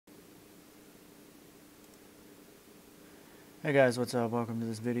Hey guys, what's up? Welcome to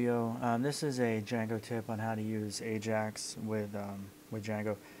this video. This is a Django tip on how to use AJAX with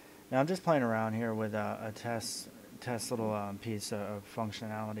Django. Now I'm just playing around here with a test little piece of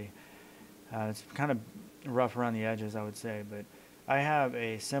functionality. It's kind of rough around the edges, I would say, but I have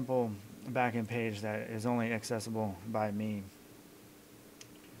a simple backend page that is only accessible by me.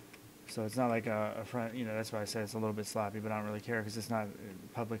 So it's not like a front, that's why I said it's a little bit sloppy, but I don't really care because it's not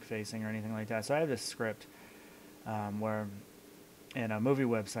public facing or anything like that. So I have this script where in a movie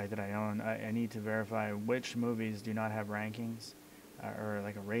website that I own, I need to verify which movies do not have rankings or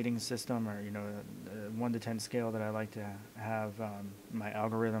like a rating system or a 1 to 10 scale that I like to have my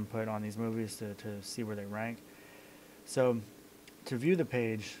algorithm put on these movies to see where they rank. So to view the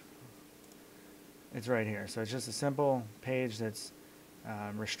page, it's right here. So it's just a simple page that's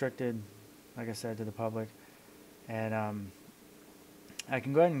restricted, like I said, to the public. And I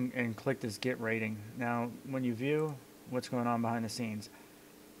can go ahead and click this get rating. Now when you view what's going on behind the scenes,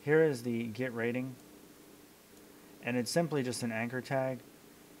 here is the get rating, and it's simply just an anchor tag,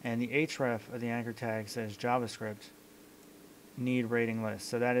 and the href of the anchor tag says JavaScript need rating list.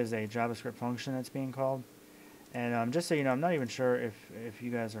 So that is a JavaScript function that's being called. And just so you know, I'm not even sure if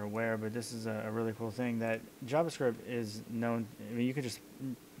you guys are aware, but this is a really cool thing that JavaScript is known. I mean, you could just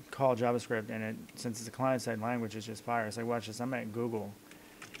call JavaScript, and since it's a client-side language, it's just fire. It's like, watch this. I'm at Google,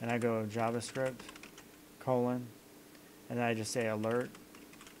 and I go JavaScript colon, and then I just say alert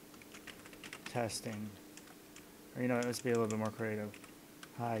testing. Or let's be a little bit more creative.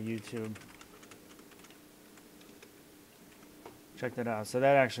 Hi YouTube. Check that out. So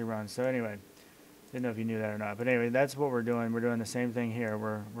that actually runs. So anyway, didn't know if you knew that or not. But anyway, that's what we're doing. We're doing the same thing here.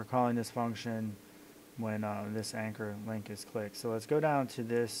 We're calling this function when this anchor link is clicked. So let's go down to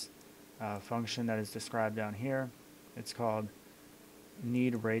this function that is described down here. It's called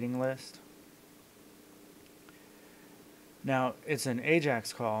need rating list. Now, it's an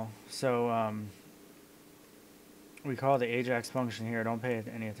AJAX call, so we call the AJAX function here. Don't pay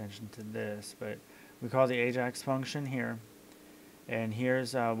any attention to this, but we call the AJAX function here. And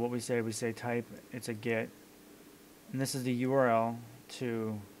here's what we say. We say type, it's a get. And this is the URL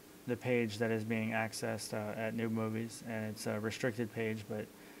to the page that is being accessed at New Movies. And it's a restricted page, but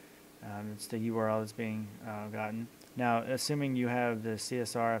it's the URL that's being gotten. Now, assuming you have the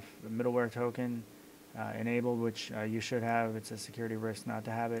CSRF middleware token enabled, which you should have. It's a security risk not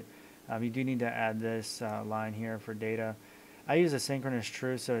to have it. You do need to add this line here for data. I use asynchronous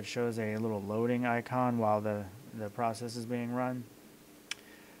true, so it shows a little loading icon while the process is being run.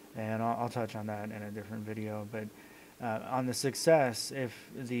 And I'll touch on that in a different video. But on the success, if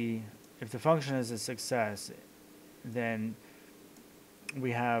the function is a success, then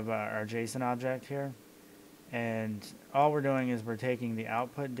we have our JSON object here. And all we're doing is we're taking the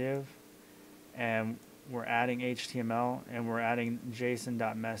output div, and we're adding HTML, and we're adding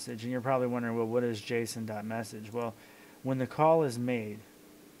JSON.message. And you're probably wondering, well, what is JSON.message? Well, when the call is made,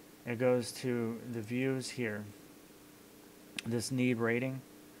 it goes to the views here, this need rating.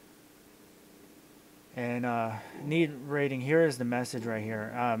 And need rating, here is the message right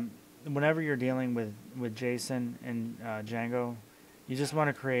here. Whenever you're dealing with JSON and Django, you just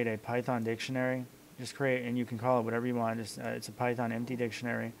want to create a Python dictionary. Just create, and you can call it whatever you want. Just it's a Python empty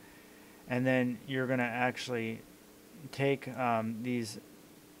dictionary. And then you're going to actually take these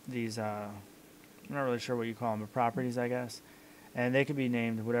I'm not really sure what you call them, but properties, I guess. And they can be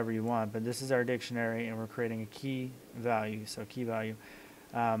named whatever you want. But this is our dictionary, and we're creating a key value. So key value.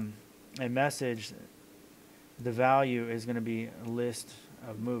 A message, the value is going to be a list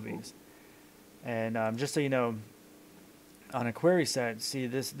of movies. And just so you know, on a query set, see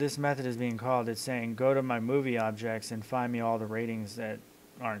this method is being called. It's saying go to my movie objects and find me all the ratings that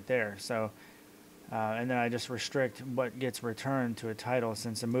aren't there. So and then I just restrict what gets returned to a title.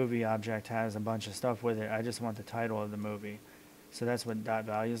 Since a movie object has a bunch of stuff with it, I just want the title of the movie. So that's what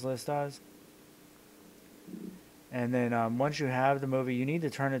 .valuesList does. And then once you have the movie, you need to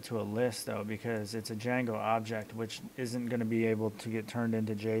turn it to a list though, because it's a Django object, which isn't going to be able to get turned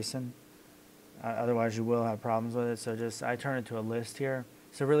into JSON. Otherwise you will have problems with it. So I turn it to a list here.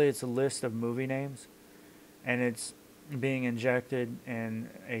 So really it's a list of movie names, and it's being injected in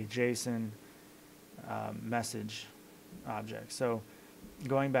a JSON message object. So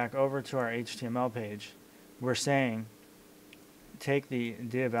going back over to our HTML page, we're saying take the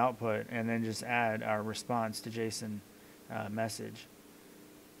div output and then just add our response to JSON message.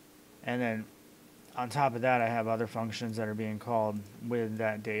 And then on top of that, I have other functions that are being called with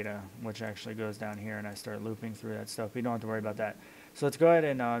that data, which actually goes down here, and I start looping through that stuff. But you don't have to worry about that. So let's go ahead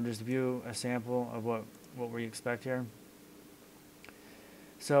and just view a sample of what we expect here.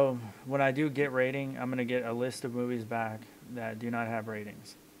 So when I do get rating, I'm going to get a list of movies back that do not have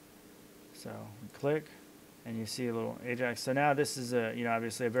ratings. So click, and you see a little AJAX. So now this is a,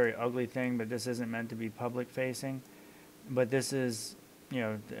 obviously a very ugly thing, but this isn't meant to be public facing. But this is,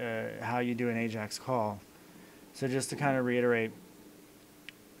 how you do an AJAX call. So just to kind of reiterate,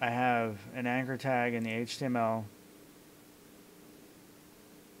 I have an anchor tag in the HTML,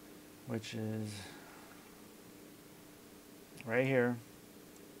 which is right here.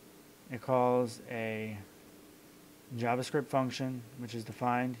 It calls a JavaScript function, which is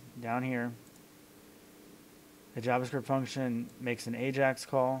defined down here. The JavaScript function makes an AJAX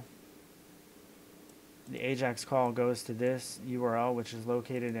call. The AJAX call goes to this URL, which is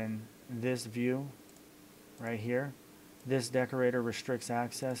located in this view right here. This decorator restricts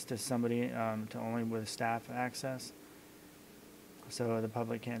access to somebody, to only with staff access, so the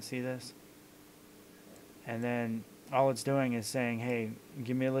public can't see this. And then all it's doing is saying, hey,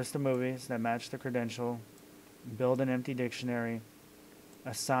 give me a list of movies that match the credential, build an empty dictionary,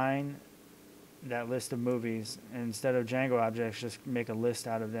 assign that list of movies, and instead of Django objects, just make a list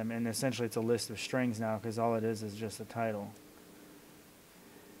out of them. And essentially it's a list of strings now, because all it is just a title.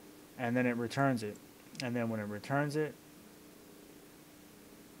 And then it returns it. And then when it returns it,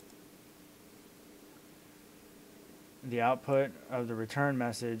 the output of the return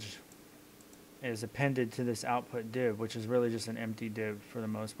message is appended to this output div, which is really just an empty div for the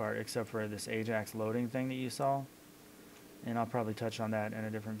most part, except for this AJAX loading thing that you saw. And I'll probably touch on that in a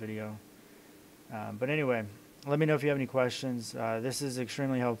different video. But anyway, let me know if you have any questions. This is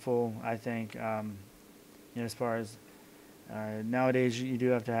extremely helpful, I think, as far as nowadays you do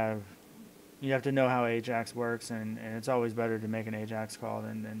have to know how AJAX works, and it's always better to make an AJAX call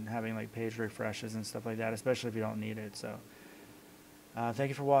than having like page refreshes and stuff like that, especially if you don't need it. So thank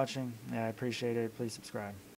you for watching. I appreciate it. Please subscribe.